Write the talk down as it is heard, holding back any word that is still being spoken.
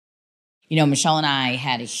Michelle and I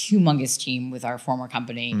had a humongous team with our former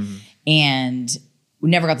company, and we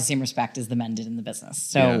never got the same respect as the men did in the business.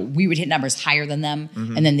 So we would hit numbers higher than them,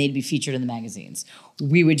 and then they'd be featured in the magazines.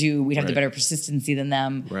 We'd have the better persistency than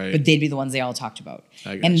them, but they'd be the ones they all talked about.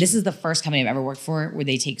 And this is the first company I've ever worked for where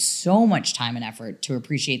they take so much time and effort to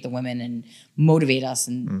appreciate the women and motivate us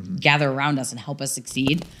and gather around us and help us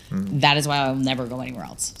succeed. That is why I'll never go anywhere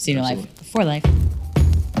else. Senior Life for life.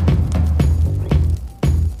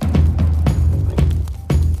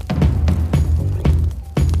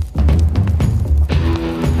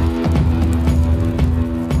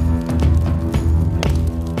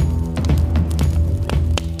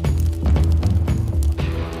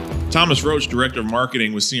 Thomas Roach, Director of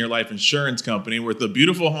Marketing with Senior Life Insurance Company. We're at the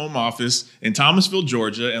beautiful home office in Thomasville,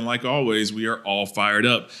 Georgia. And like always, we are all fired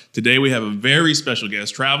up. Today, we have a very special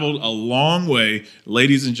guest, traveled a long way.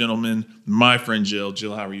 Ladies and gentlemen, my friend Jill.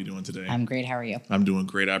 Jill, how are you doing today? I'm great. How are you? I'm doing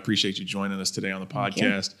great. I appreciate you joining us today on the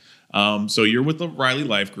podcast. So you're with the Riley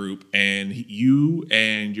Life Group, and you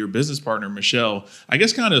and your business partner, Michelle, I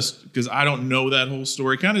guess kind of, because I don't know that whole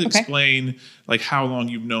story, kind of explain like how long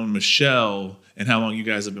you've known Michelle and how long you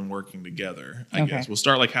guys have been working together, I guess. We'll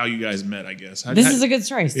start like how you guys met, I guess. This is a good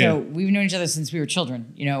story. So we've known each other since we were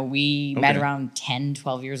children. We met around 10,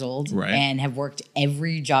 12 years old and have worked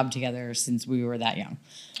every job together since we were that young.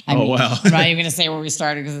 I mean, wow. I'm not even going to say where we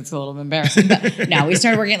started because it's a little bit embarrassing. But no, we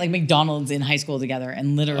started working at like McDonald's in high school together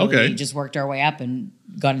and literally just worked our way up and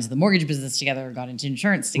got into the mortgage business together, got into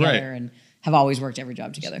insurance together, and have always worked every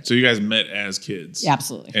job together. So you guys met as kids. Yeah,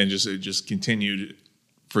 absolutely. And it just continued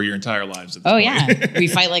for your entire lives at this point. Yeah. We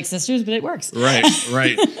fight like sisters, but it works.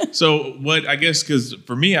 Right. So what, I guess, because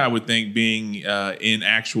for me, I would think being in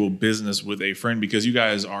actual business with a friend, because you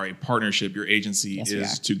guys are a partnership, your agency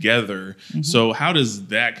is together. So how does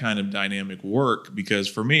that kind of dynamic work? Because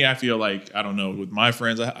for me, I feel like, I don't know, with my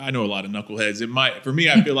friends, I know a lot of knuckleheads. For me,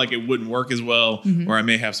 I feel like it wouldn't work as well, or I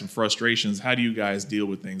may have some frustrations. How do you guys deal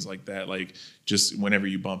with things like that? Like just whenever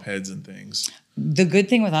you bump heads and things. The good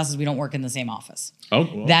thing with us is we don't work in the same office. Oh,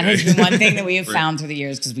 well, that has been one thing that we have found through the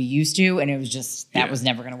years because we used to, and it was just, that was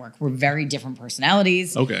never going to work. We're very different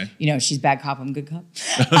personalities. Okay. She's bad cop, I'm good cop.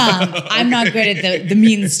 I'm not good at the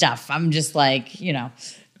mean stuff. I'm just like,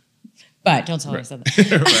 but don't tell her I said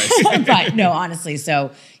that. But no, honestly.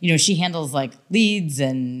 So, she handles like leads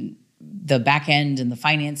and the back end and the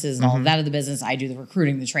finances and all of that of the business. I do the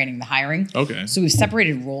recruiting, the training, the hiring. Okay. So we've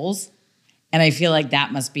separated roles. And I feel like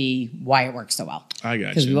that must be why it works so well. I got you.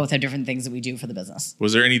 Because we both have different things that we do for the business.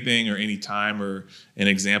 Was there anything or any time or an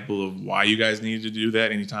example of why you guys needed to do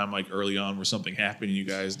that? Any time like early on where something happened and you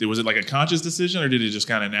guys, was it like a conscious decision or did it just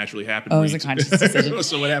kind of naturally happen? Oh, it was a conscious decision.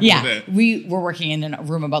 So what happened with that? We were working in a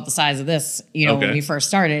room about the size of this, when we first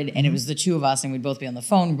started, and it was the two of us and we'd both be on the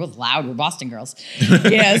phone. We're both loud. We're Boston girls.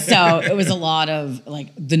 So it was a lot of like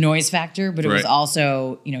the noise factor, but it was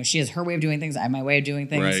also, she has her way of doing things. I have my way of doing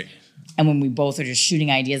things. Right. And when we both are just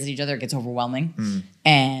shooting ideas at each other, it gets overwhelming.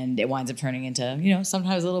 And it winds up turning into,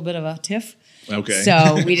 sometimes a little bit of a tiff. Okay.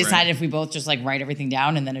 So we decided if we both just like write everything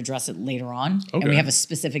down and then address it later on. Okay. And we have a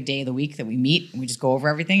specific day of the week that we meet and we just go over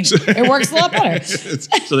everything. And it works a lot better.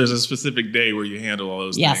 So there's a specific day where you handle all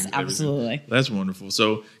those things. Yes, absolutely. Everything. That's wonderful.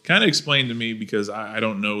 So kind of explain to me, because I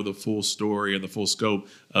don't know the full story or the full scope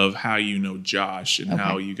of how you know Josh and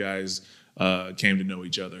how you guys came to know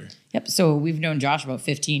each other. Yep. So we've known Josh about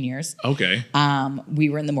 15 years. Okay. We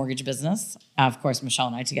were in the mortgage business. Of course, Michelle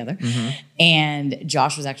and I together. And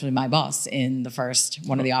Josh was actually my boss in the first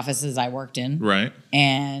one of the offices I worked in. Right.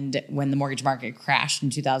 And when the mortgage market crashed in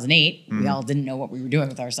 2008, we all didn't know what we were doing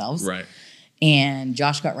with ourselves. Right. And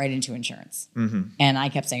Josh got right into insurance. And I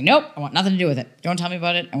kept saying, nope, I want nothing to do with it. Don't tell me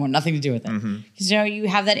about it. I want nothing to do with it. Because, you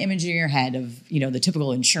have that image in your head of, the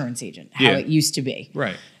typical insurance agent, how it used to be.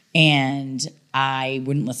 Right. And I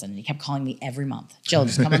wouldn't listen. He kept calling me every month. Jill,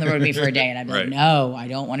 just come on the road with me for a day. And I'd be like, no, I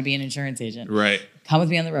don't want to be an insurance agent. Right. Come with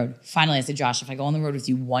me on the road. Finally, I said, Josh, if I go on the road with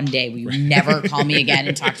you one day, will you never call me again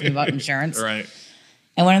and talk to me about insurance? Right.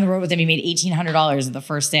 I went on the road with him. He made $1,800 at the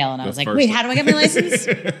first sale. And I was like, wait, how do I get my license?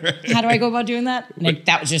 How do I go about doing that? And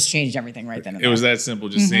that just changed everything right then and there. It was that simple,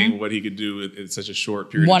 just seeing what he could do in such a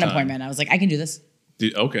short period of time. One appointment. I was like, I can do this.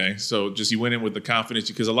 Okay, so just you went in with the confidence,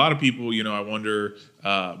 because a lot of people, I wonder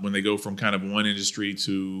when they go from kind of one industry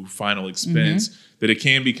to final expense, that it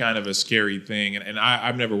can be kind of a scary thing. And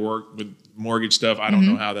I've never worked with mortgage stuff. I don't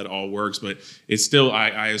know how that all works, but it's still,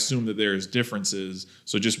 I assume that there's differences.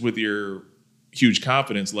 So just with your huge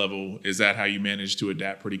confidence level, is that how you manage to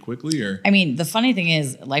adapt pretty quickly? Or I mean, the funny thing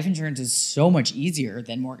is life insurance is so much easier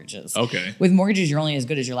than mortgages. Okay. With mortgages, you're only as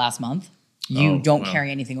good as your last month. You don't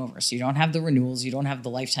carry anything over. So you don't have the renewals. You don't have the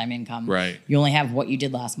lifetime income. Right. You only have what you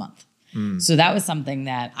did last month. So that was something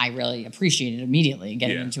that I really appreciated immediately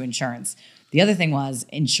getting into insurance. The other thing was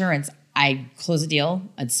insurance. I'd close a deal,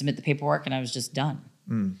 I'd submit the paperwork, and I was just done.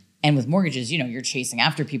 And with mortgages, you're chasing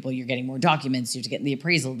after people. You're getting more documents. You're getting the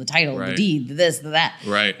appraisal, the title, the deed, the this, the that.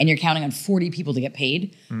 Right. And you're counting on 40 people to get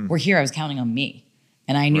paid. Where here I was counting on me.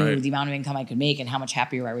 And I knew the amount of income I could make and how much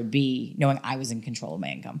happier I would be knowing I was in control of my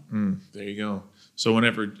income. There you go. So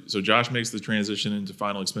Josh makes the transition into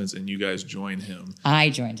Final Expense and you guys join him.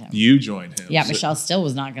 I joined him. You joined him. Yeah, Michelle still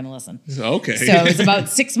was not going to listen. Okay. So it was about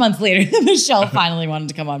 6 months later that Michelle finally wanted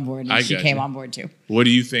to come on board, and she came on board too. What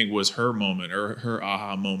do you think was her moment or her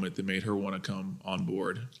aha moment that made her want to come on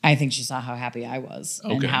board? I think she saw how happy I was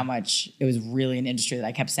and how much it was really an industry that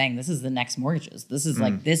I kept saying, this is the next mortgages. This is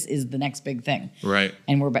this is the next big thing. Right.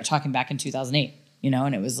 And we're talking back in 2008,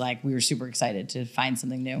 and it was like we were super excited to find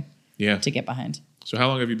something new to get behind. So how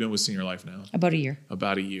long have you been with Senior Life now? About a year.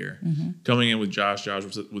 About a year. Coming in with Josh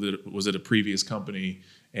was at a previous company,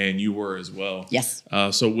 and you were as well. Yes.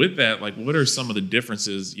 So with that, what are some of the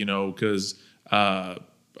differences? Because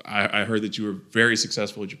I heard that you were very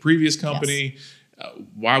successful at your previous company. Yes.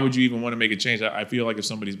 Why would you even want to make a change? I feel like if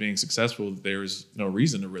somebody's being successful, there's no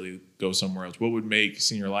reason to really go somewhere else. What would make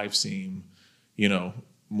Senior Life seem,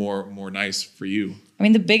 more nice for you? I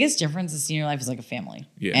mean, the biggest difference is Senior Life is like a family.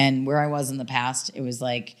 Yeah. And where I was in the past, it was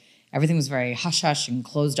like everything was very hush-hush and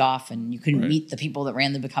closed off, and you couldn't meet the people that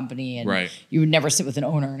ran the company, and you would never sit with an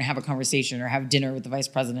owner and have a conversation or have dinner with the vice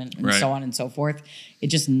president and so on and so forth. It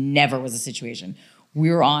just never was a situation. We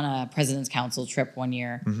were on a President's Council trip one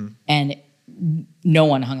year, and no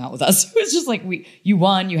one hung out with us. It was just like you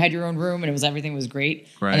won, you had your own room, and everything was great.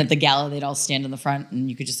 Right. And at the gala, they'd all stand in the front, and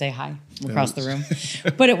you could just say hi across the room.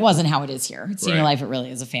 But it wasn't how it is here. At Senior Life, it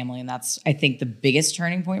really is a family, and that's, I think, the biggest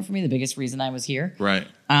turning point for me, the biggest reason I was here. Right.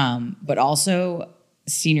 But also,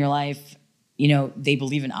 Senior Life, they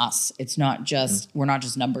believe in us. It's not just we're not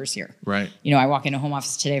just numbers here. Right. I walk into home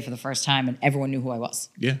office today for the first time, and everyone knew who I was.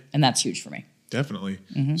 Yeah. And that's huge for me. Definitely.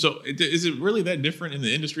 So is it really that different in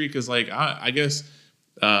the industry? Because I guess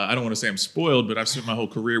I don't want to say I'm spoiled, but I've spent my whole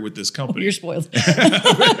career with this company. Oh, you're spoiled. Okay,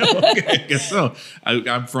 I guess so.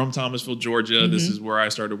 I'm from Thomasville, Georgia. This is where I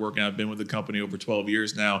started working. I've been with the company over 12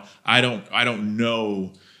 years now. I don't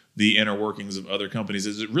know the inner workings of other companies.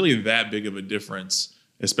 Is it really that big of a difference,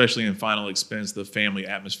 especially in Final Expense, the family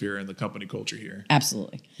atmosphere and the company culture here?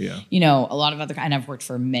 Absolutely. Yeah. A lot of other, and I've worked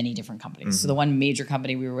for many different companies. So the one major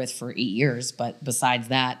company we were with for 8 years, but besides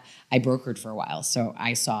that, I brokered for a while. So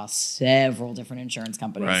I saw several different insurance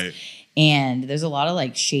companies. Right. And there's a lot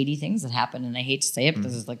of shady things that happen. And I hate to say it, but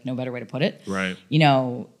there's no better way to put it. Right.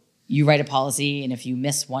 You write a policy, and if you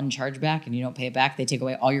miss one chargeback and you don't pay it back, they take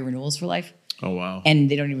away all your renewals for life. Oh, wow. And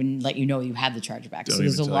they don't even let you know you had the chargeback. So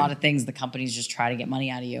there's a lot of things the companies just try to get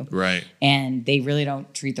money out of you. Right. And they really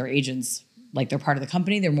don't treat their agents like they're part of the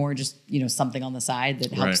company. They're more just, something on the side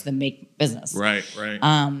that helps them make business. Right, right.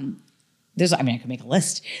 I could make a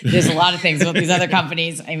list. There's a lot of things about these other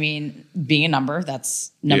companies. Being a number,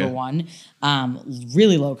 that's number one.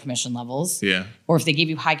 Really low commission levels. Yeah. Or if they gave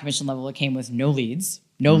you high commission level, it came with no leads,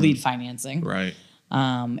 no lead financing. Right.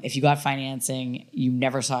 If you got financing, you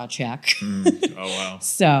never saw a check. Oh, wow.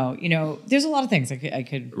 So, there's a lot of things I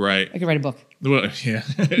could write a book. Well, yeah.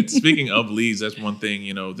 Speaking of leads, that's one thing,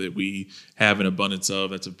 that we have an abundance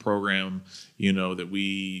of. That's a program, that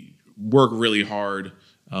we work really hard.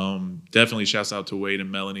 Definitely shouts out to Wade and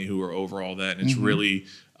Melanie who are over all that. And it's really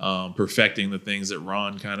perfecting the things that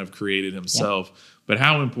Ron kind of created himself. Yep. But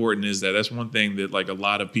how important is that? That's one thing that a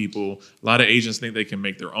lot of agents think they can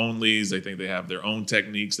make their own leads. They think they have their own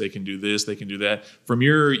techniques. They can do this, they can do that. From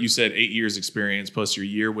you said 8 years experience plus your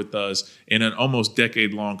year with us in an almost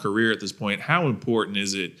decade-long career at this point, how important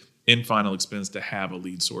is it in Final Expense to have a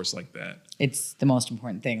lead source like that? It's the most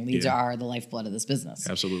important thing. Leads are the lifeblood of this business.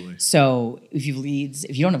 Absolutely. So if you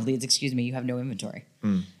don't have leads, you have no inventory.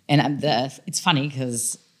 And it's funny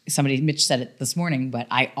because Mitch said it this morning, but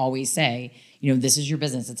I always say, this is your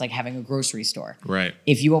business. It's like having a grocery store. Right.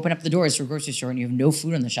 If you open up the doors to a grocery store and you have no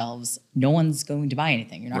food on the shelves, no one's going to buy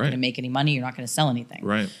anything. You're not going to make any money. You're not going to sell anything.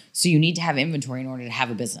 Right. So you need to have inventory in order to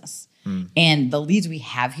have a business. And the leads we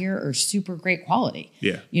have here are super great quality.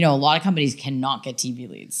 Yeah. A lot of companies cannot get TV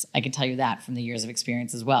leads. I can tell you that from the years of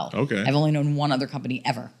experience as well. Okay. I've only known one other company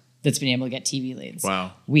ever that's been able to get TV leads.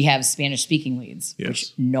 Wow. We have Spanish speaking leads,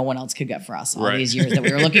 which no one else could get for us all these years that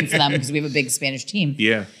we were looking for them because we have a big Spanish team.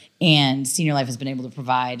 Yeah. And Senior Life has been able to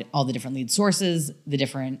provide all the different lead sources, the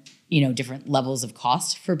different levels of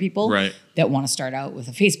cost for people that want to start out with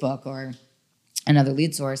a Facebook or another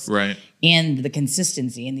lead source, right, and the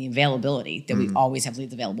consistency and the availability that we always have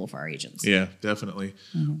leads available for our agents. Yeah, definitely.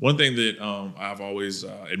 One thing that I've always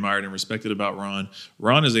admired and respected about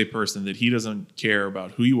Ron is a person that he doesn't care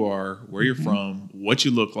about who you are, where you're from, what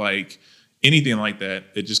you look like, anything like that.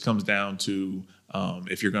 It just comes down to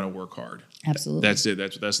if you're going to work hard. Absolutely. That's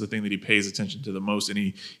it. That's the thing that he pays attention to the most. And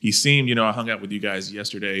he seemed, I hung out with you guys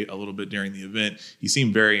yesterday a little bit during the event. He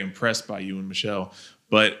seemed very impressed by you and Michelle.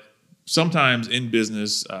 But sometimes in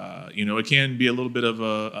business, it can be a little bit of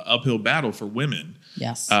a uphill battle for women.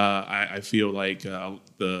 Yes. I feel like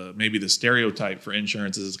maybe the stereotype for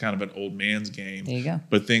insurance is kind of an old man's game. There you go.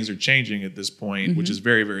 But things are changing at this point, which is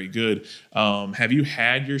very, very good. Have you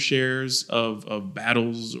had your shares of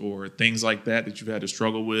battles or things like that you've had to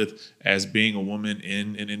struggle with as being a woman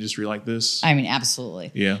in an industry like this? I mean,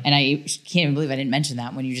 absolutely. Yeah. And I can't even believe I didn't mention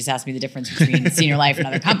that when you just asked me the difference between Senior Life and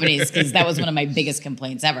other companies, because that was one of my biggest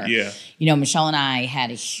complaints ever. Yeah. Michelle and I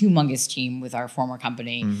had a humongous team with our former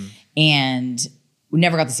company, and we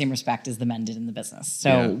never got the same respect as the men did in the business.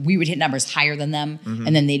 So we would hit numbers higher than them,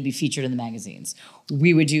 and then they'd be featured in the magazines.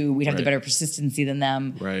 We'd have the better persistency than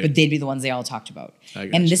them, but they'd be the ones they all talked about.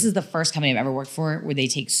 And this is the first company I've ever worked for where they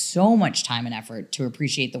take so much time and effort to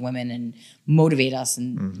appreciate the women and motivate us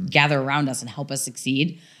and gather around us and help us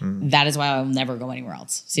succeed. That is why I'll never go anywhere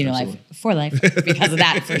else. Senior Life for life, because of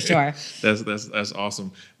that, for sure. That's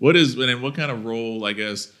awesome. What kind of role, I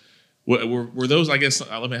guess, were those, I guess,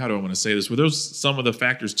 how do I want to say this? Were those some of the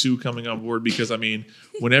factors too coming on board? Because I mean,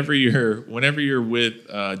 whenever you're with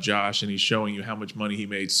Josh and he's showing you how much money he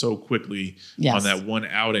made so quickly on that one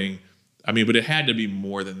outing, I mean, but it had to be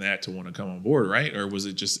more than that to want to come on board, right? Or was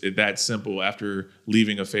it just that simple after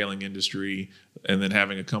leaving a failing industry and then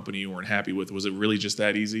having a company you weren't happy with? Was it really just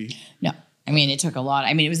that easy? No. I mean, it took a lot.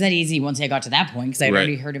 I mean, it was that easy once I got to that point because I'd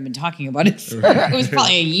already heard him been talking about it for, it was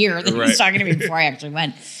probably a year that he was talking to me before I actually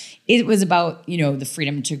went. It was about, the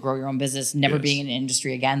freedom to grow your own business, never being in an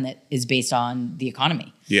industry again that is based on the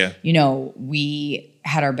economy. Yeah. We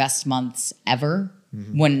had our best months ever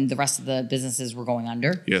when the rest of the businesses were going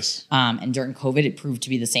under. Yes. And during COVID, it proved to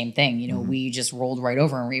be the same thing. We just rolled right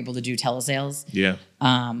over and were able to do telesales. Yeah.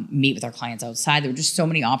 Meet with our clients outside. There were just so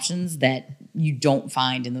many options that you don't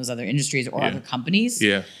find in those other industries or other companies.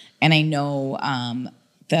 Yeah. And I know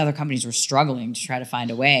the other companies were struggling to try to find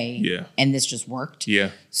a way. Yeah. And this just worked.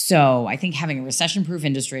 Yeah. So I think having a recession-proof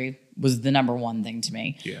industry was the number one thing to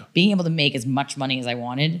me. Yeah. Being able to make as much money as I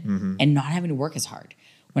wanted and not having to work as hard.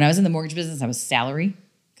 When I was in the mortgage business, I was salary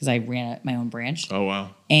because I ran my own branch. Oh,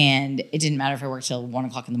 wow. And it didn't matter if I worked till 1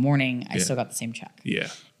 o'clock in the morning, I still got the same check. Yeah.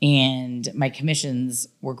 And my commissions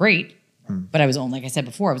were great, but I was only, like I said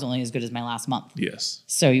before, I was only as good as my last month. Yes.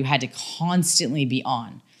 So you had to constantly be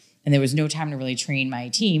on. And there was no time to really train my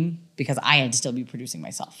team because I had to still be producing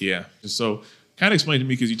myself. Yeah. So kind of explain to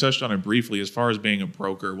me, because you touched on it briefly, as far as being a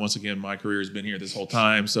broker. Once again, my career has been here this whole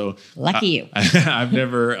time. So lucky you. I've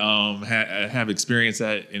never have experienced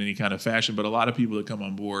that in any kind of fashion, but a lot of people that come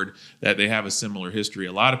on board that they have a similar history.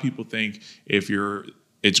 A lot of people think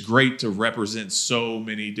it's great to represent so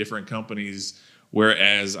many different companies,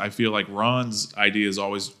 whereas I feel like Ron's idea is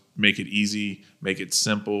always make it easy, make it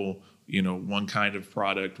simple. One kind of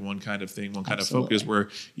product, one kind of thing, one kind of focus, where,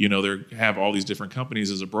 they have all these different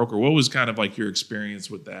companies as a broker. What was kind of like your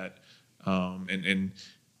experience with that? And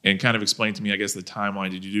kind of explain to me, I guess, the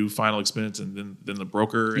timeline. Did you do Final Expense and then the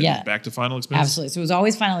broker and back to Final Expense? Absolutely. So it was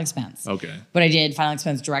always Final Expense. Okay. But I did Final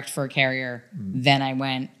Expense direct for a carrier. Then I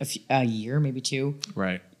went a year, maybe 2.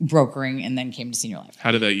 Right. Brokering, and then came to Senior Life.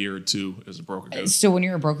 How did that year or 2 as a broker go? So when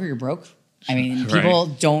you're a broker, you're broke. I mean, people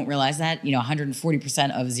don't realize that,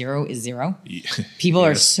 140% of 0 is 0. Yeah. People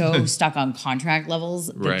are so stuck on contract levels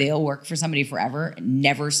that they'll work for somebody forever,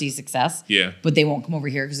 never see success. Yeah. But they won't come over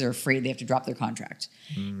here because they're afraid they have to drop their contract.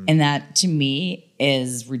 And that, to me,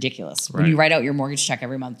 is ridiculous. When you write out your mortgage check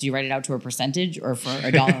every month, do you write it out to a percentage or for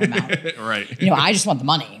a dollar amount? Right. I just want the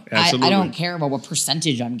money. I don't care about what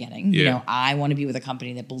percentage I'm getting. Yeah. I want to be with a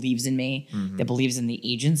company that believes in me, that believes in the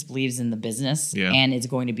agents, believes in the business, and is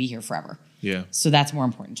going to be here forever. Yeah. So that's more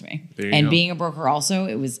important to me. And being a broker also,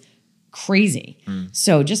 it was crazy.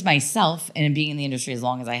 So just myself and being in the industry as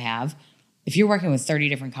long as I have, if you're working with 30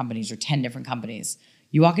 different companies or 10 different companies,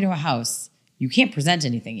 you walk into a house, you can't present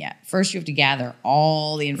anything yet. First, you have to gather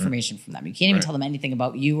all the information from them. You can't even tell them anything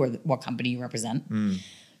about you or what company you represent.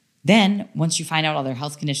 Then, once you find out all their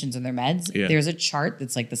health conditions and their meds, there's a chart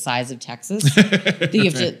that's like the size of Texas that you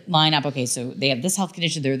have to line up. Okay, so they have this health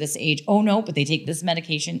condition, they're this age. Oh, no, but they take this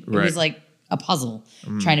medication. It was like a puzzle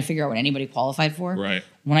trying to figure out what anybody qualified for. Right.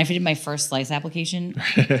 When I did my first Slice application,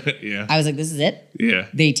 I was like, this is it? Yeah.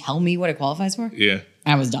 They tell me what it qualifies for? Yeah.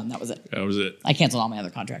 I was done. That was it. That was it. I canceled all my other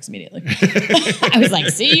contracts immediately. I was like,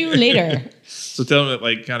 see you later. So tell me,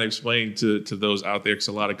 like, kind of explain to those out there, because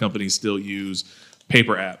a lot of companies still use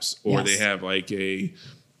paper apps, or they have like a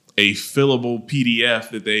fillable PDF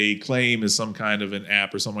that they claim is some kind of an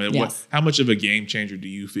app or something like that. Yes. How much of a game changer do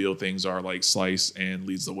you feel things are like Slice and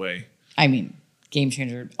Leads the Way? I mean, game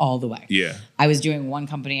changer all the way. Yeah. I was doing one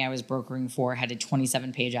company I was brokering for had a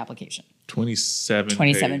 27-page application. 27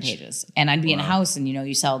 pages. And I'd be in a house and,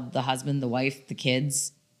 you sell the husband, the wife, the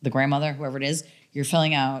kids, the grandmother, whoever it is. You're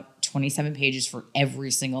filling out 27 pages for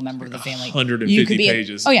every single member of the family. 150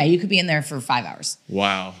 pages. You could be in there for 5 hours.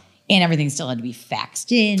 Wow. And everything still had to be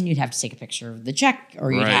faxed in. You'd have to take a picture of the check,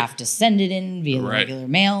 or you'd have to send it in via the regular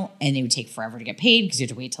mail. And it would take forever to get paid because you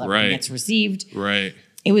have to wait till everything gets received. Right.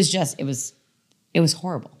 It was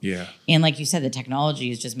horrible. Yeah. And like you said, the technology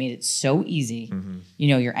has just made it so easy. Mm-hmm.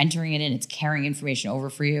 You're entering it in, it's carrying information over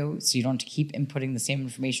for you, so you don't have to keep inputting the same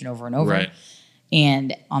information over and over. Right.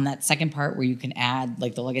 And on that second part where you can add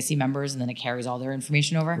like the legacy members and then it carries all their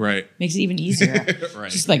information over, makes it even easier.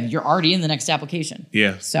 Just like you're already in the next application.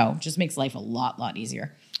 Yeah. So just makes life a lot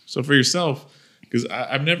easier. So for yourself, because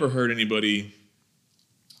I've never heard anybody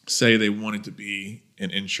say they wanted to be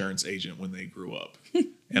an insurance agent when they grew up.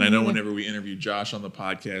 And I know whenever we interviewed Josh on the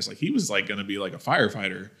podcast, like he was like going to be like a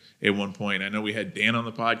firefighter at one point. I know we had Dan on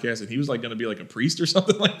the podcast and he was like going to be like a priest or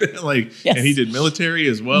something like that. And he did military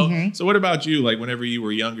as well. Mm-hmm. So what about you? Like whenever you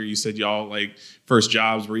were younger, you said y'all like first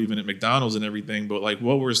jobs were even at McDonald's and everything. But like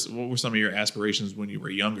what were some of your aspirations when you were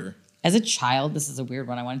younger? As a child, this is a weird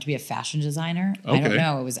one. I wanted to be a fashion designer. Okay. I don't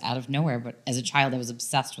know. It was out of nowhere. But as a child, I was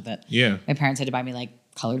obsessed with it. Yeah. My parents had to buy me like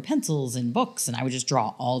colored pencils and books, and I would just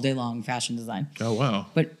draw all day long fashion design. Oh, wow.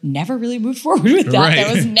 But never really moved forward with that. Right.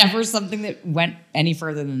 That was never something that went any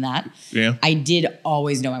further than that. Yeah. I did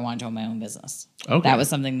always know I wanted to own my own business. Okay. That was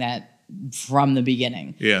something that from the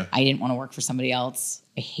beginning. Yeah. I didn't want to work for somebody else.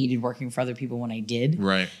 I hated working for other people when I did.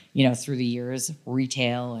 Right. Through the years,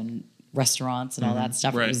 retail and restaurants and all that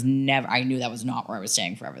stuff. Right. It was never, I knew that was not where I was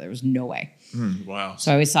staying forever. There was no way. Wow.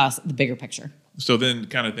 So I always saw the bigger picture. So then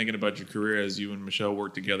kind of thinking about your career as you and Michelle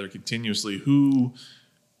work together continuously, who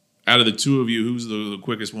out of the two of you, who's the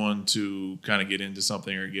quickest one to kind of get into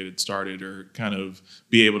something or get it started or kind of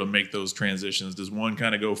be able to make those transitions? Does one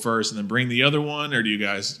kind of go first and then bring the other one? Or do you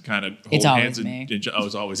guys kind of hold hands?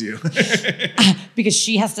 It's always you. Because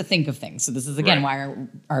she has to think of things. So this is, again, why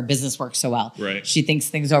our business works so well. Right. She thinks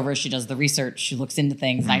things over. She does the research. She looks into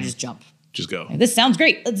things. And I just jump. Just go. This sounds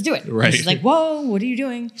great. Let's do it. Right. And she's like, whoa, what are you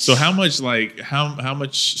doing? So how much how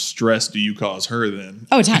much stress do you cause her then?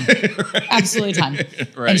 Oh, a ton. Absolutely a ton.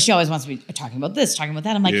 Right. And she always wants to be talking about this, talking about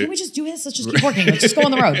that. I'm like, can we just do this? Let's just keep working. Let's just go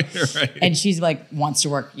on the road. Right. And she's like, wants to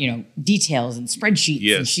work, details and spreadsheets.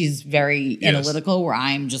 Yes. And she's very analytical, where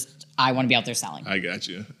I want to be out there selling. I got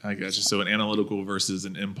you. So an analytical versus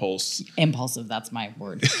an impulse. Impulsive, that's my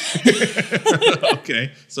word.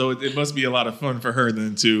 Okay. So it must be a lot of fun for her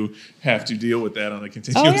then to have to deal with that on a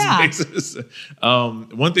continuous basis.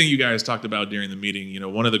 One thing you guys talked about during the meeting,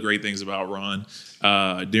 one of the great things about Ron,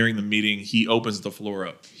 during the meeting, he opens the floor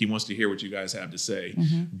up. He wants to hear what you guys have to say,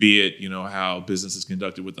 be it, how business is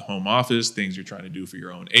conducted with the home office, things you're trying to do for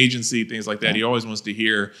your own agency, things like that. Yeah. He always wants to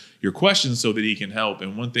hear your questions so that he can help.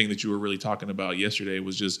 And one thing that you were really talking about yesterday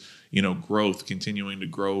was just, growth, continuing to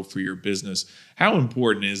grow for your business. How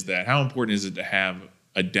important is that? How important is it to have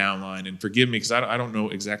a downline? And forgive me, because I don't know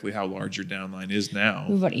exactly how large your downline is now.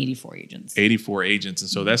 We have about 84 agents. 84 agents. And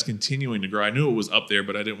so that's continuing to grow. I knew it was up there,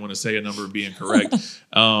 but I didn't want to say a number being correct.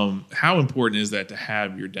 How important is that to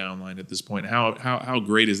have your downline at this point? How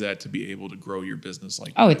great is that to be able to grow your business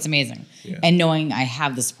like that? Oh, it's amazing. Yeah. And knowing I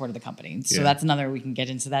have the support of the company. So that's another, we can get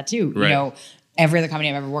into that too. Right. Every other company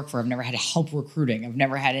I've ever worked for, I've never had help recruiting. I've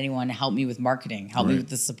never had anyone help me with marketing, help me with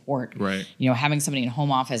the support. Right. Having somebody in home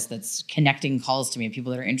office that's connecting calls to me,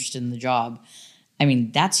 people that are interested in the job. I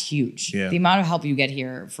mean, that's huge. Yeah. The amount of help you get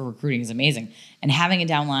here for recruiting is amazing. And having a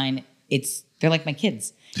downline, they're like my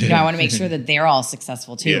kids. I want to make sure that they're all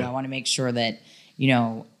successful too. Yeah. I want to make sure that,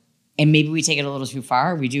 and maybe we take it a little too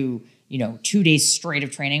far. We do, 2 days straight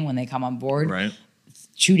of training when they come on board. Right.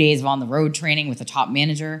 2 days of on the road training with a top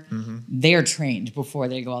manager. They're trained before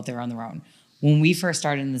they go out there on their own. When we first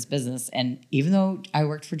started in this business, and even though I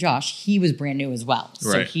worked for Josh, he was brand new as well.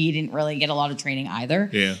 So he didn't really get a lot of training either.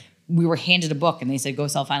 Yeah. We were handed a book and they said, go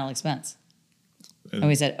sell final expense. And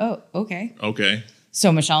we said, oh, okay. Okay.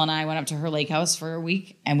 So Michelle and I went up to her lake house for a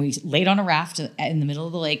week and we laid on a raft in the middle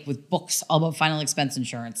of the lake with books all about final expense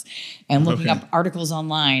insurance and looking up articles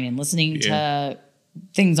online and listening to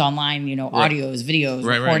things online, audios, videos,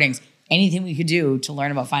 recordings, anything we could do to learn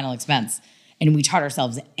about final expense. And we taught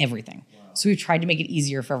ourselves everything. Wow. So we've tried to make it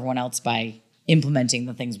easier for everyone else by implementing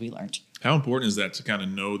the things we learned. How important is that to kind of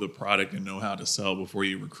know the product and know how to sell before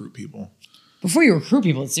you recruit people? Before you recruit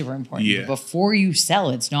people, it's super important. Yeah. But before you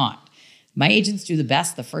sell, it's not. My agents do the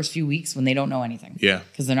best the first few weeks when they don't know anything. Yeah.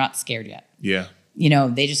 Because they're not scared yet. Yeah.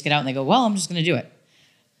 They just get out and they go, well, I'm just going to do it.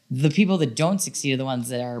 The people that don't succeed are the ones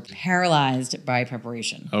that are paralyzed by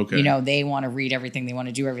preparation. Okay. They want to read everything. They want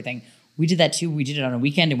to do everything. We did that too. We did it on a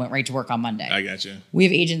weekend and went right to work on Monday. I got you. We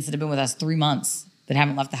have agents that have been with us 3 months that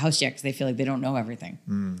haven't left the house yet because they feel like they don't know everything.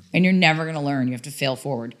 And you're never going to learn. You have to fail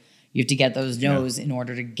forward. You have to get those no's in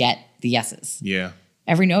order to get the yeses. Yeah.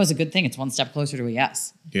 Every no is a good thing. It's one step closer to a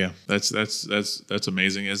yes. Yeah. That's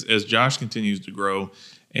amazing. As Josh continues to grow,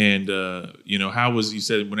 and how was, you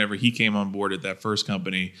said whenever he came on board at that first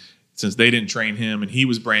company, since they didn't train him and he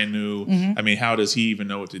was brand new, I mean, how does he even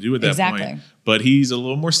know what to do at that point? But he's a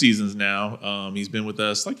little more seasoned now. He's been with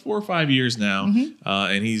us like 4 or 5 years now,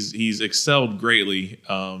 and he's excelled greatly.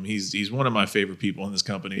 He's one of my favorite people in this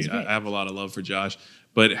company. I have a lot of love for Josh.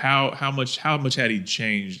 But how much had he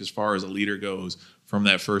changed as far as a leader goes from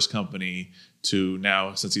that first company to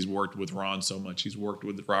now, since he's worked with Ron so much, he's worked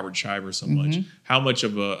with Robert Shiver so much. How much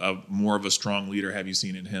of a more of a strong leader have you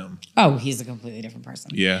seen in him? Oh, he's a completely different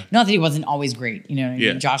person. Yeah. Not that he wasn't always great. You know what I mean?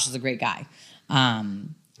 Yeah. Josh is a great guy.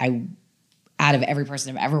 Out of every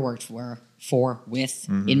person I've ever worked with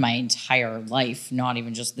in my entire life, not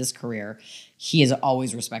even just this career, he has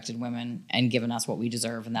always respected women and given us what we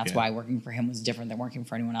deserve. And that's why working for him was different than working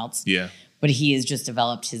for anyone else. Yeah. But he has just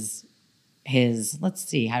developed his let's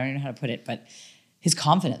see, I don't even know how to put it, but his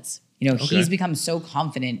confidence. He's become so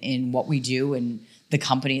confident in what we do and the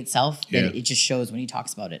company itself that it just shows when he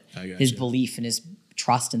talks about it. His belief and his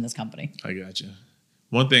trust in this company. I gotcha.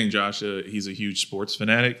 One thing, Josh, he's a huge sports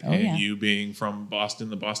fanatic, you being from Boston,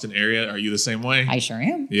 the Boston area, are you the same way? I sure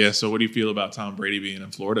am. Yeah. So, what do you feel about Tom Brady being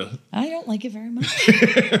in Florida? I don't like it very much,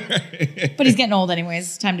 but he's getting old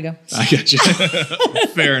anyways. Time to go. I got you.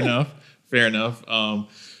 Fair enough.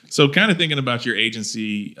 So, kind of thinking about your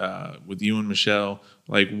agency with you and Michelle,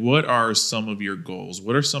 like, what are some of your goals?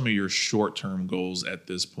 What are some of your short-term goals at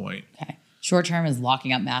this point? Okay. Short term is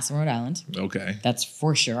locking up Mass and Rhode Island. Okay. That's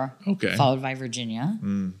for sure. Okay. Followed by Virginia.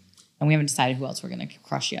 And we haven't decided who else we're going to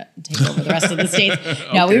crush yet and take over the rest of the states.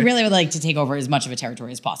 No, we really would like to take over as much of a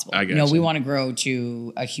territory as possible. I got you. We want to grow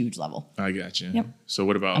to a huge level. I got you. Yep. So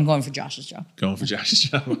what about... I'm going for Josh's job. Going for Josh's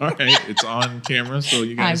job. All right. It's on camera, so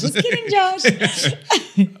you guys... I'm just kidding, Josh.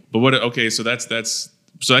 But okay, so that's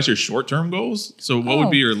your short-term goals? So what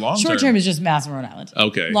would be your long-term? Short-term is just Mass and Rhode Island.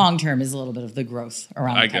 Okay. Long-term is a little bit of the growth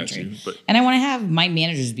around the country. Got you, and I want to have my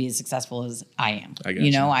managers be as successful as I am. I got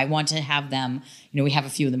you. I want to have them, we have a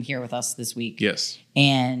few of them here with us this week. Yes.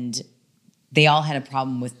 And they all had a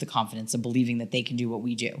problem with the confidence of believing that they can do what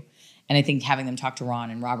we do. And I think having them talk to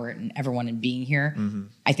Ron and Robert and everyone and being here,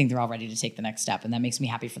 I think they're all ready to take the next step. And that makes me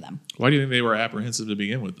happy for them. Why do you think they were apprehensive to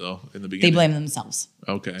begin with, though, in the beginning? They blame themselves.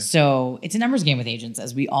 Okay. So it's a numbers game with agents,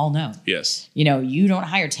 as we all know. Yes. You don't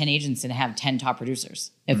hire 10 agents and have 10 top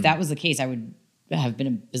producers. If that was the case, I would have been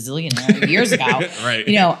a bazillionaire years ago. Right.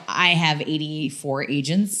 I have 84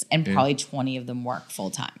 agents and probably 20 of them work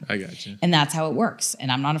full time. I got you. And that's how it works.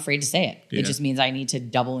 And I'm not afraid to say it. Yeah. It just means I need to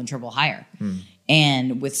double and triple hire.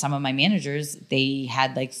 And with some of my managers, they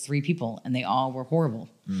had like 3 people and they all were horrible.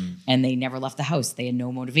 And they never left the house. They had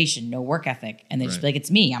no motivation, no work ethic. And they just be like,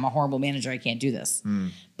 it's me. I'm a horrible manager. I can't do this.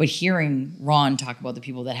 But hearing Ron talk about the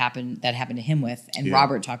people that happened to him with, and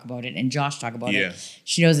Robert talk about it, and Josh talk about it,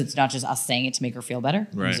 she knows it's not just us saying it to make her feel better.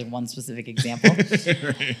 Right. Using one specific example.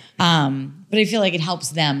 Right. But I feel like it helps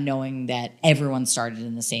them knowing that everyone started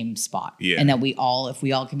in the same spot. Yeah. And that if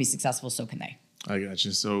we all can be successful, so can they. I got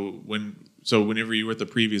you. So whenever you were at the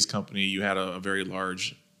previous company, you had a very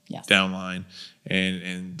large downline,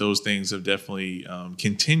 and those things have definitely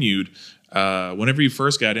continued. Whenever you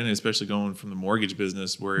first got in, especially going from the mortgage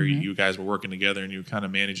business where you guys were working together and you were kind of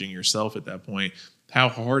managing yourself at that point, how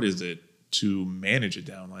hard is it to manage a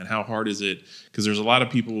downline? How hard is it? Because there's a lot of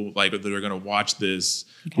people that are going to watch this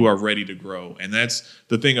who are ready to grow. And that's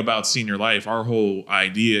the thing about Senior Life. Our whole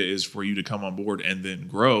idea is for you to come on board and then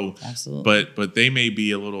grow. Absolutely. But they may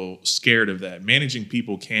be a little scared of that. Managing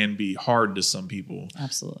people can be hard to some people.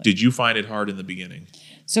 Absolutely. Did you find it hard in the beginning?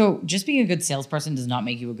 So just being a good salesperson does not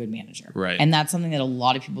make you a good manager. Right. And that's something that a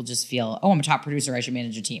lot of people just feel, I'm a top producer, I should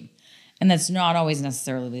manage a team. And that's not always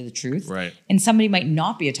necessarily the truth. Right. And somebody might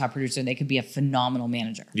not be a top producer and they could be a phenomenal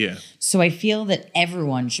manager. Yeah. So I feel that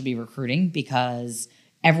everyone should be recruiting because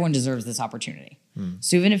everyone deserves this opportunity.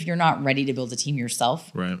 So even if you're not ready to build a team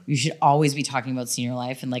yourself, Right. you should always be talking about senior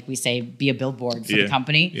life. And like we say, be a billboard for the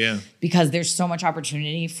company. Yeah. Because there's so much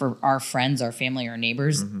opportunity for our friends, our family, our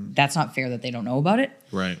neighbors. That's not fair that they don't know about it.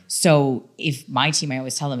 Right. So if my team, I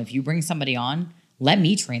always tell them, if you bring somebody on, let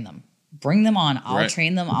me train them. Bring them on. I'll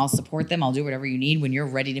train them. I'll support them. I'll do whatever you need. When you're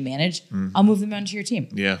ready to manage, I'll move them onto your team.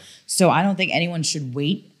 Yeah. So I don't think anyone should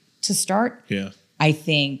wait to start. Yeah. I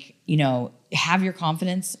think, have your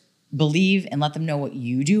confidence, believe, and let them know what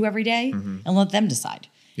you do every day, and let them decide.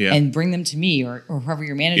 Yeah. And bring them to me or whoever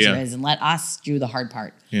your manager Yeah. is, and let us do the hard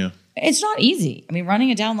part. Yeah. It's not easy. I mean,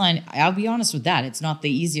 running a downline, I'll be honest with that. It's not the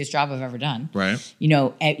easiest job I've ever done. Right.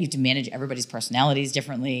 You have to manage everybody's personalities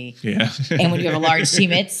differently. Yeah. And when you have a large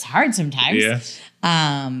team, it's hard sometimes. Yeah.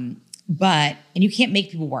 And you can't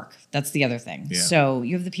make people work. That's the other thing. Yeah. So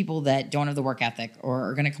you have the people that don't have the work ethic or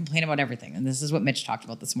are going to complain about everything. And this is what Mitch talked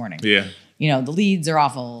about this morning. Yeah. The leads are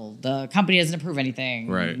awful. The company doesn't approve anything.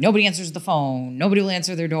 Right. Nobody answers the phone. Nobody will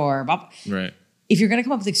answer their door. Right. If you're going to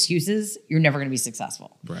come up with excuses, you're never going to be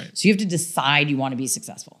successful. Right. So you have to decide you want to be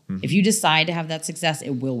successful. If you decide to have that success, it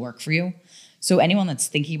will work for you. So anyone that's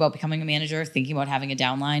thinking about becoming a manager, thinking about having a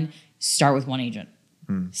downline, start with one agent.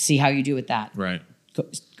 See how you do with that. Right.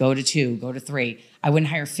 Go to 2, go to 3. I wouldn't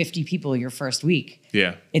hire 50 people your first week.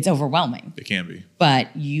 Yeah. It's overwhelming. It can be.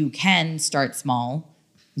 But you can start small,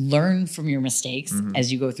 learn from your mistakes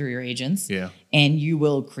as you go through your agents, and you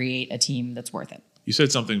will create a team that's worth it. You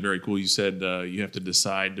said something very cool. You said you have to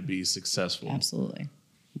decide to be successful. Absolutely.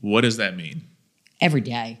 What does that mean? Every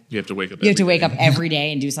day. You have to wake up. You have to wake up every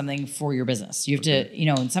day and do something for your business. You have to,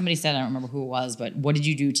 and somebody said, I don't remember who it was, but what did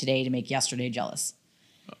you do today to make yesterday jealous?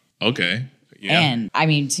 Okay. Yeah. And I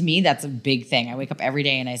mean, to me, that's a big thing. I wake up every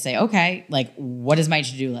day and I say, okay, like, what is my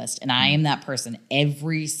to-do list? And I am that person.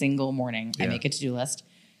 Every single morning, I make a to-do list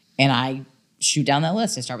and I shoot down that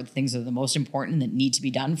list. I start with the things that are the most important that need to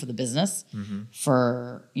be done for the business,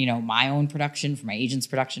 for, my own production, for my agent's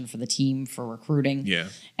production, for the team, for recruiting. Yeah.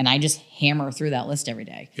 And I just hammer through that list every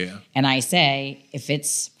day. Yeah. And I say, if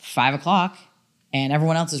it's 5:00 and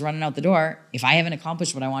everyone else is running out the door, if I haven't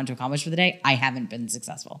accomplished what I wanted to accomplish for the day, I haven't been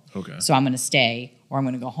successful. Okay. So I'm going to stay or I'm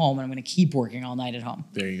going to go home and I'm going to keep working all night at home.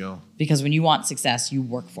 There you go. Because when you want success, you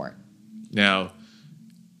work for it. Now,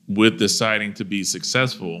 with deciding to be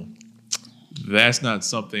successful, that's not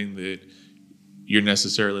something that you're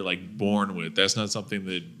necessarily like born with. That's not something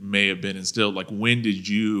that may have been instilled. Like, when did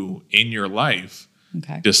you in your life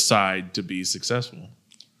decide to be successful?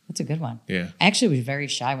 That's a good one. Yeah. I actually was very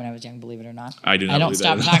shy when I was young, believe it or not. I do not. I don't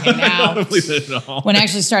stop talking now. I don't believe that at all. When I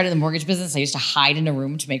actually started the mortgage business, I used to hide in a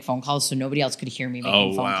room to make phone calls so nobody else could hear me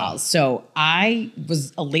making phone calls. So I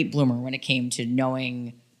was a late bloomer when it came to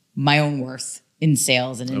knowing my own worth in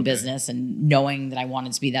sales and in business and knowing that I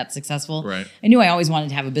wanted to be that successful. Right. I knew I always wanted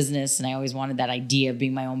to have a business and I always wanted that idea of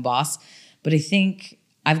being my own boss. But I think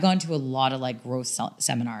I've gone to a lot of like growth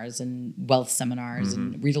seminars and wealth seminars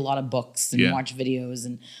and read a lot of books and watch videos.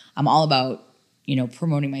 And I'm all about,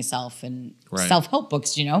 promoting myself and self-help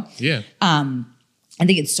books, Yeah. I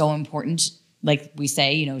think it's so important. Like we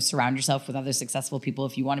say, surround yourself with other successful people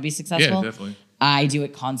if you want to be successful. Yeah, definitely. I do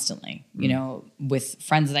it constantly, with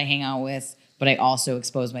friends that I hang out with, but I also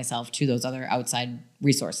expose myself to those other outside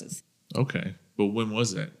resources. Okay. But when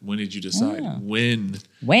was that? When did you decide?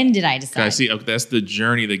 When did I decide? I see. Okay, that's the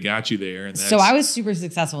journey that got you there. And so I was super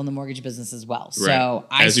successful in the mortgage business as well. Right. So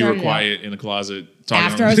as you were quiet in the closet.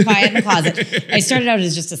 After I was quiet in the closet, I started out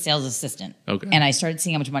as just a sales assistant. Okay. And I started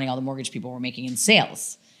seeing how much money all the mortgage people were making in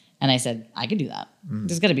sales. And I said, I could do that.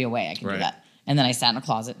 There's got to be a way I can do that. And then I sat in a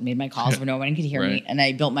closet and made my calls where no one could hear me. And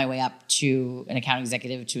I built my way up to an account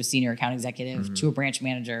executive, to a senior account executive, to a branch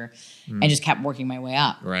manager, and just kept working my way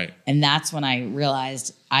up. Right. And that's when I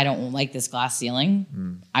realized I don't like this glass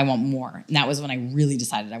ceiling. I want more. And that was when I really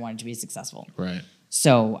decided I wanted to be successful. Right.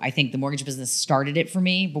 So I think the mortgage business started it for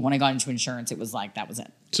me. But when I got into insurance, it was like, that was it.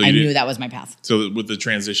 So I knew that was my path. So with the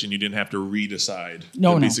transition, you didn't have to redecide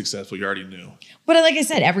to be successful. You already knew. But like I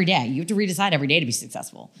said, every day, you have to redecide every day to be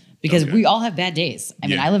successful. Because we all have bad days. I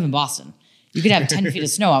mean, I live in Boston. You could have 10 feet of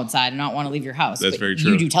snow outside and not want to leave your house. That's but very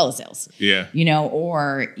true. You do telesales. Yeah.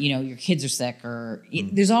 Or, your kids are sick or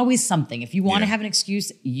there's always something. If you want to have an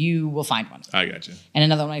excuse, you will find one. I got you. And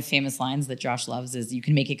another one of my famous lines that Josh loves is you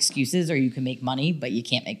can make excuses or you can make money, but you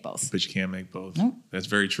can't make both. But you can't make both. No. That's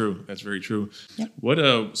very true. That's very true.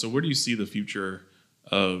 Yep. So where do you see the future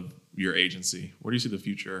of your agency? Where do you see the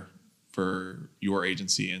future for your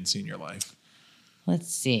agency and senior life?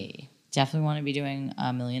 Let's see. Definitely want to be doing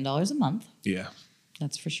 $1 million a month. Yeah.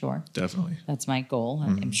 That's for sure. Definitely. That's my goal.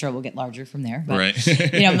 I'm sure we'll get larger from there. But, Right.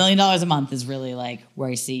 $1 million a month is really like where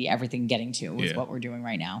I see everything getting to with what we're doing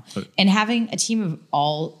right now. And having a team of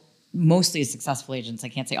all mostly successful agents, I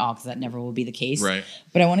can't say all because that never will be the case. Right.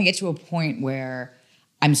 But I want to get to a point where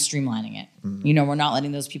I'm streamlining it. We're not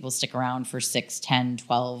letting those people stick around for 6, 10,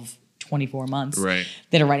 12, 24 months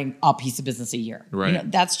that are writing a piece of business a year.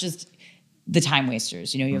 Right. That's just the time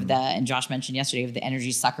wasters. You have that, and Josh mentioned yesterday, you have the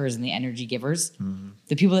energy suckers and the energy givers.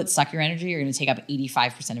 The people that suck your energy are going to take up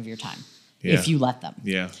 85% of your time if you let them.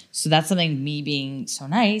 Yeah. So that's something, me being so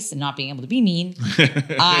nice and not being able to be mean,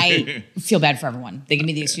 I feel bad for everyone. They give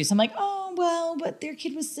me the excuse. I'm like, oh, well, but their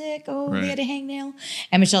kid was sick. Oh, they had a hangnail.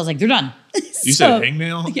 And Michelle's like, they're done. You said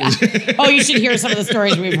hangnail? Yeah. Oh, you should hear some of the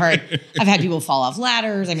stories we've heard. I've had people fall off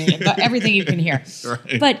ladders. I mean, everything you can hear.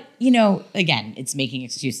 Right. But, again, it's making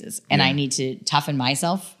excuses. And I need to toughen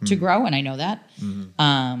myself to grow. And I know that.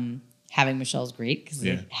 Having Michelle's great because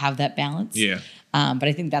they have that balance. Yeah. But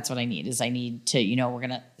I think that's what I need is I need to, we're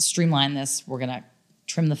going to streamline this. We're going to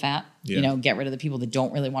trim the fat, get rid of the people that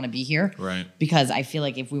don't really want to be here. Right. Because I feel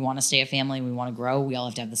like if we want to stay a family, we want to grow, we all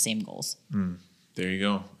have to have the same goals. There you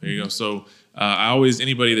go. There you go. So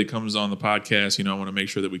anybody that comes on the podcast, I want to make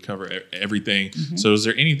sure that we cover everything. So is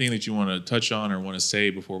there anything that you want to touch on or want to say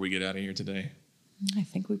before we get out of here today? I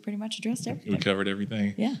think we pretty much addressed everything. We covered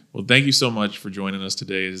everything. Yeah. Well, thank you so much for joining us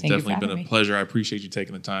today. It's definitely been a pleasure. I appreciate you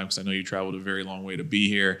taking the time because I know you traveled a very long way to be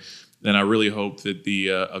here. And I really hope that the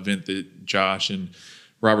event that Josh and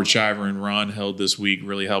Robert Shiver and Ron held this week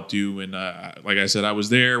really helped you. And like I said, I was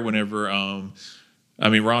there whenever Ron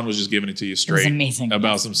was just giving it to you straight. It was amazing.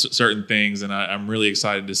 About some certain things. And I'm really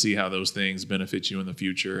excited to see how those things benefit you in the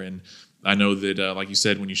future. And I know that, like you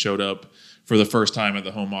said, when you showed up for the first time at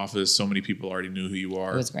the home office, so many people already knew who you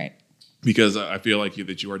are. It was great. Because I feel like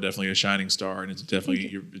that you are definitely a shining star, and it's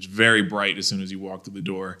definitely it's very bright as soon as you walk through the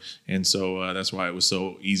door, and so that's why it was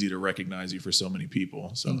so easy to recognize you for so many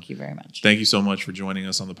people. So thank you very much. Thank you so much for joining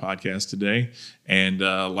us on the podcast today, and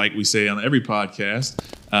like we say on every podcast,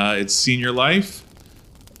 it's senior life,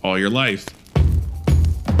 all your life.